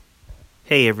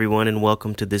Hey everyone, and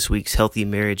welcome to this week's Healthy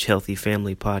Marriage, Healthy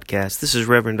Family podcast. This is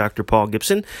Reverend Dr. Paul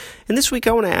Gibson, and this week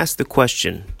I want to ask the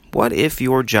question, what if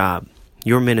your job,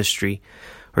 your ministry,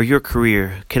 or your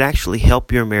career could actually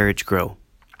help your marriage grow?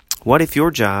 What if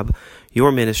your job,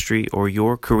 your ministry, or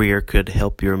your career could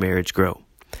help your marriage grow?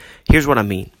 Here's what I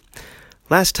mean.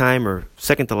 Last time, or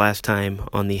second to last time,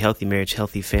 on the Healthy Marriage,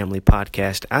 Healthy Family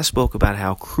podcast, I spoke about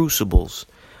how crucibles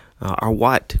are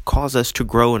what cause us to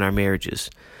grow in our marriages.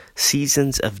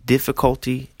 Seasons of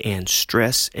difficulty and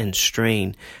stress and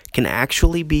strain can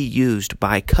actually be used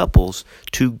by couples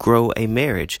to grow a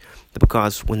marriage,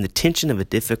 because when the tension of a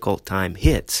difficult time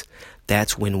hits,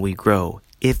 that's when we grow.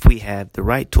 If we have the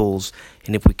right tools,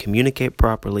 and if we communicate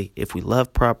properly, if we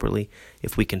love properly,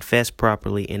 if we confess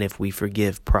properly, and if we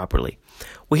forgive properly.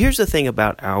 Well, here's the thing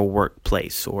about our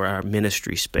workplace or our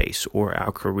ministry space or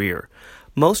our career.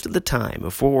 Most of the time,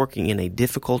 if we're working in a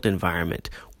difficult environment,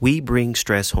 we bring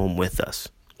stress home with us.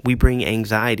 We bring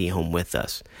anxiety home with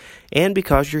us. And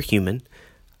because you're human,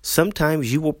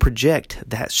 sometimes you will project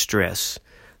that stress,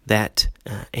 that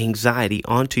anxiety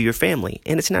onto your family.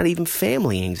 And it's not even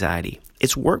family anxiety.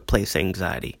 It's workplace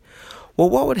anxiety. Well,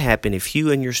 what would happen if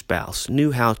you and your spouse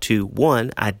knew how to,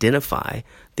 one, identify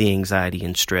the anxiety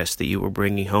and stress that you were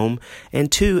bringing home,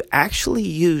 and two, actually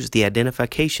use the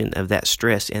identification of that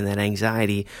stress and that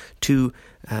anxiety to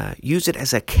use it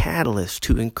as a catalyst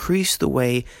to increase the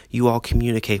way you all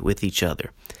communicate with each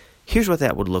other? Here's what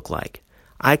that would look like.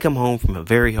 I come home from a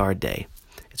very hard day.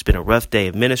 It's been a rough day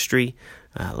of ministry.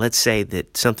 Let's say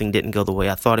that something didn't go the way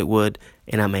I thought it would,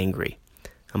 and I'm angry.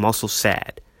 I'm also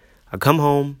sad. I come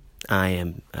home. I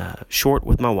am short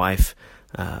with my wife.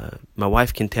 My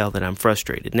wife can tell that I'm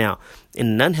frustrated. Now, in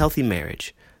an unhealthy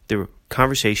marriage, the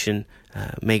conversation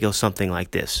may go something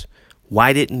like this.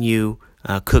 Why didn't you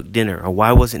cook dinner? Or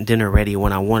why wasn't dinner ready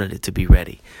when I wanted it to be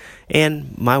ready?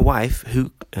 And my wife,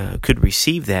 who could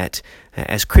receive that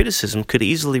as criticism, could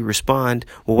easily respond,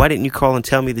 well, why didn't you call and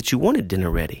tell me that you wanted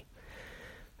dinner ready?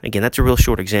 Again, that's a real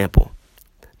short example.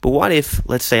 But what if,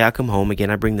 let's say I come home, again,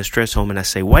 I bring the stress home and I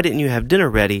say, why didn't you have dinner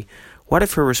ready? What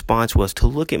if her response was to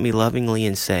look at me lovingly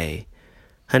and say,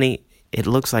 honey, it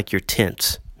looks like you're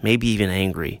tense, maybe even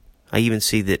angry. I even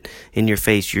see that in your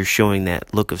face you're showing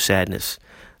that look of sadness.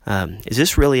 Is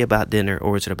this really about dinner,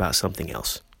 or is it about something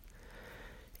else?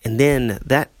 And then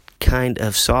that kind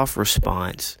of soft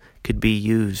response could be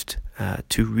used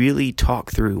to really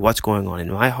talk through what's going on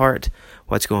in my heart,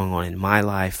 what's going on in my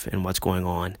life, and what's going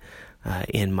on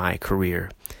in my career,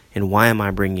 and why am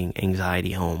I bringing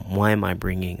anxiety home? Why am I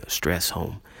bringing stress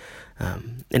home?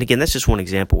 And again, that's just one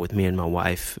example with me and my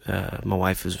wife. My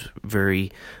wife is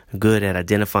very good at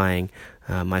identifying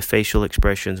my facial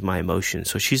expressions, my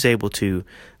emotions. So she's able to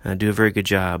do a very good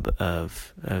job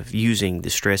of using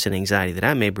the stress and anxiety that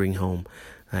I may bring home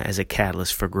as a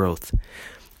catalyst for growth.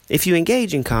 If you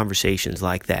engage in conversations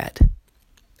like that,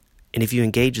 and if you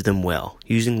engage them well,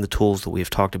 using the tools that we have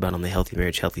talked about on the Healthy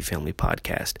Marriage, Healthy Family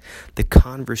podcast, the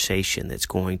conversation that's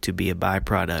going to be a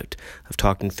byproduct of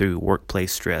talking through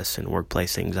workplace stress and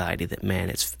workplace anxiety that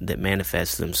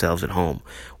manifests themselves at home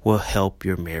will help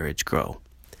your marriage grow.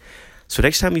 So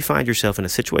next time you find yourself in a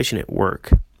situation at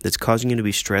work that's causing you to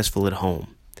be stressful at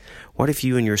home, what if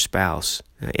you and your spouse,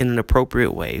 in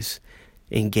appropriate ways,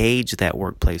 engage that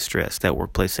workplace stress, that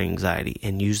workplace anxiety,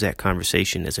 and use that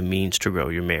conversation as a means to grow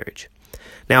your marriage?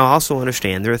 Now, I also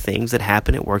understand there are things that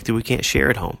happen at work that we can't share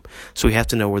at home. So we have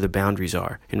to know where the boundaries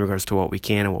are in regards to what we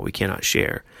can and what we cannot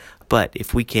share. But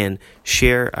if we can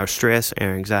share our stress, our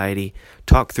anxiety,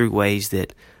 talk through ways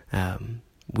that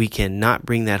we can not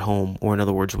bring that home, or in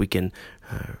other words, we can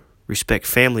respect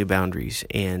family boundaries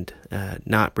and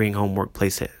not bring home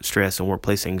workplace stress and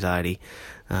workplace anxiety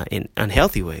in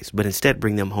unhealthy ways, but instead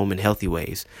bring them home in healthy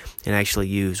ways, and actually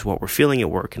use what we're feeling at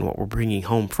work and what we're bringing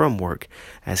home from work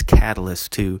as catalysts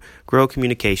to grow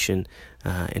communication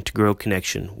and to grow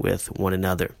connection with one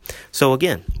another. So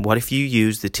again, what if you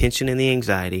use the tension and the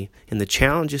anxiety and the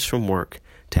challenges from work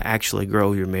to actually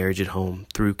grow your marriage at home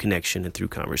through connection and through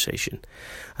conversation?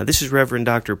 This is Reverend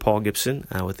Dr. Paul Gibson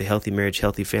with the Healthy Marriage,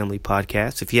 Healthy Family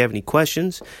podcast. If you have any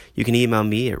questions, you can email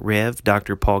me at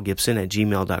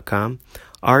revdrpaulgibson@gmail.com,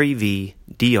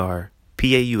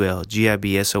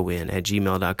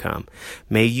 revdrpaulgibson@gmail.com.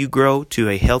 May you grow to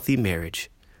a healthy marriage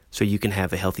so you can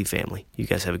have a healthy family. You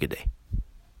guys have a good day.